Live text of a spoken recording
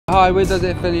Hi, we're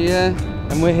Last.fm, yeah.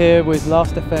 And we're here with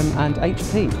Last.fm and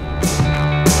HP.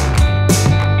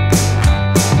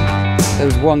 There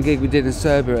was one gig we did in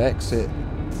Serbia at Exit,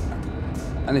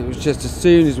 and it was just as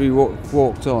soon as we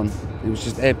walked on, it was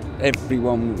just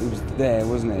everyone was there,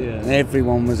 wasn't it? Yeah. And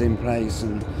everyone was in place,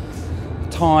 and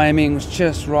timing was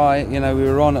just right. You know, we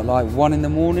were on at like 1 in the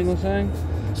morning or something,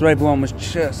 so everyone was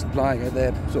just like at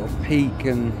their sort of peak,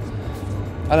 and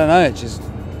I don't know, it just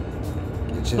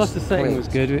Plus the setting was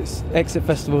good. It's Exit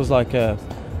Festival's like a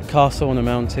castle on a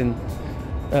mountain,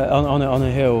 on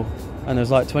a hill, and there's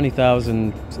like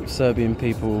 20,000 sort of Serbian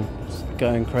people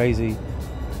going crazy.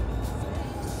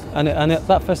 And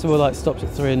that festival like stopped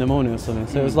at 3 in the morning or something.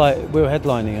 So it was like we were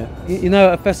headlining it. You know,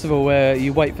 at a festival where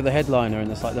you wait for the headliner and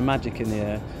there's like the magic in the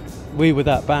air. We were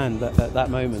that band at that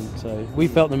moment. So we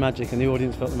felt the magic and the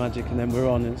audience felt the magic, and then we're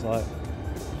on. And it's like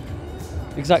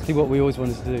exactly what we always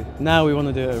wanted to do. Now we want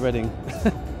to do it at Reading.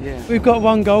 Yeah. We've got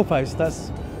one goalpost. That's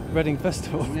Reading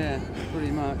Festival. Yeah, pretty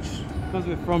much. Because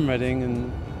we're from Reading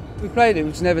and we played it.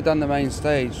 We've never done the main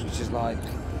stage, which is like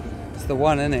it's the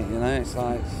one, isn't it? You know, it's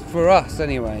like for us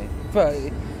anyway. But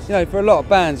you know, for a lot of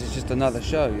bands, it's just another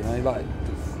show. You know,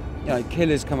 like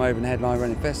Killers come over and headline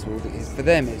Reading Festival. For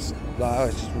them, it's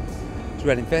like it's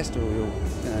Reading Festival. You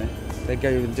know, they go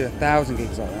and do 1,000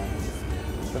 gigs like that.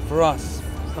 But for us,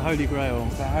 it's the Holy Grail.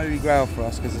 It's the Holy Grail for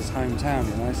us because it's hometown.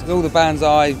 You know, so all the bands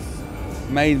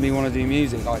made me want to do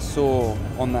music I saw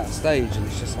on that stage, and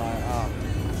it's just like,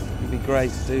 it'd be great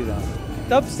to do that.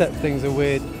 Dubstep thing's a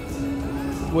weird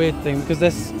thing because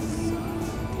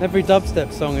every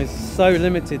dubstep song is so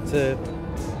limited to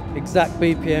exact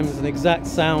BPMs and exact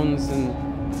sounds, and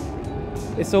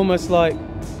it's almost like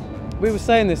we were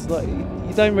saying this, like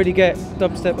you don't really get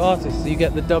dubstep artists, you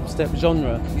get the dubstep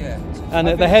genre. Yeah. And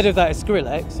at the head of that is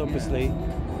Skrillex, obviously.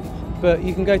 Yeah. But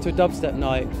you can go to a dubstep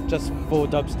night just for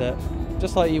dubstep,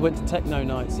 just like you went to techno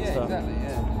nights and stuff. Exactly,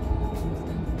 yeah.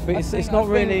 But it's not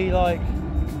really like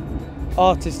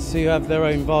artists who have their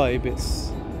own vibe.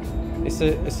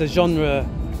 It's a genre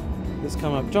that's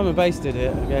come up. Drum and bass did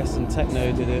it, I guess, and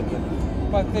techno did it.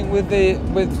 But I think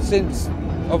since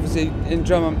obviously in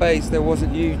drum and bass there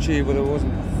wasn't YouTube or there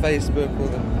wasn't Facebook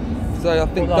so I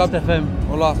think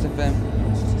Last.fm.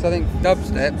 So I think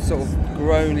dubstep's sort of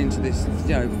grown into this,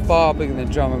 you know, far bigger than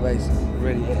drum and bass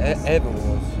really ever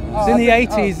was. In the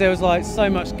 80s there was like so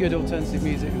much good alternative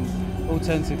music and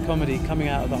alternative comedy coming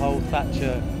out of the whole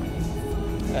Thatcher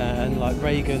and like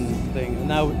Reagan thing.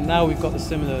 And now we've got the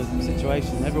similar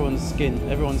situation. Everyone's skint,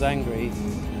 everyone's angry,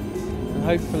 and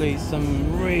hopefully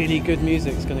some really good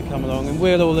music's going to come along, and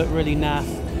we'll all look really naff.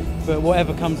 But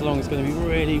whatever comes along is going to be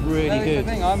really, really good. The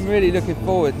thing, I'm really looking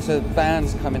forward to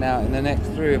bands coming out in the next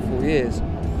 3 or 4 years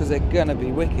because they're going to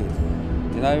be wicked,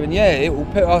 you know. And yeah, it will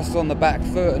put us on the back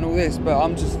foot and all this. But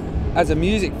I'm just, as a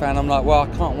music fan, I'm like, well,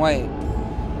 I can't wait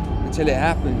until it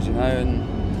happens, you know.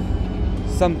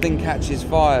 And something catches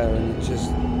fire and it's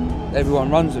just everyone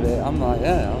runs with it. I'm like,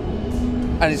 yeah,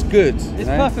 and it's good. It's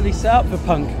perfectly set up for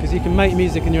punk because you can make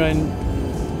music in your own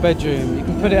bedroom. You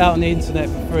can put it out on the internet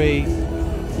for free.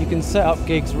 You can set up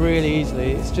gigs really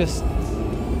easily. It's just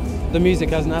the music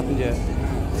hasn't happened yet.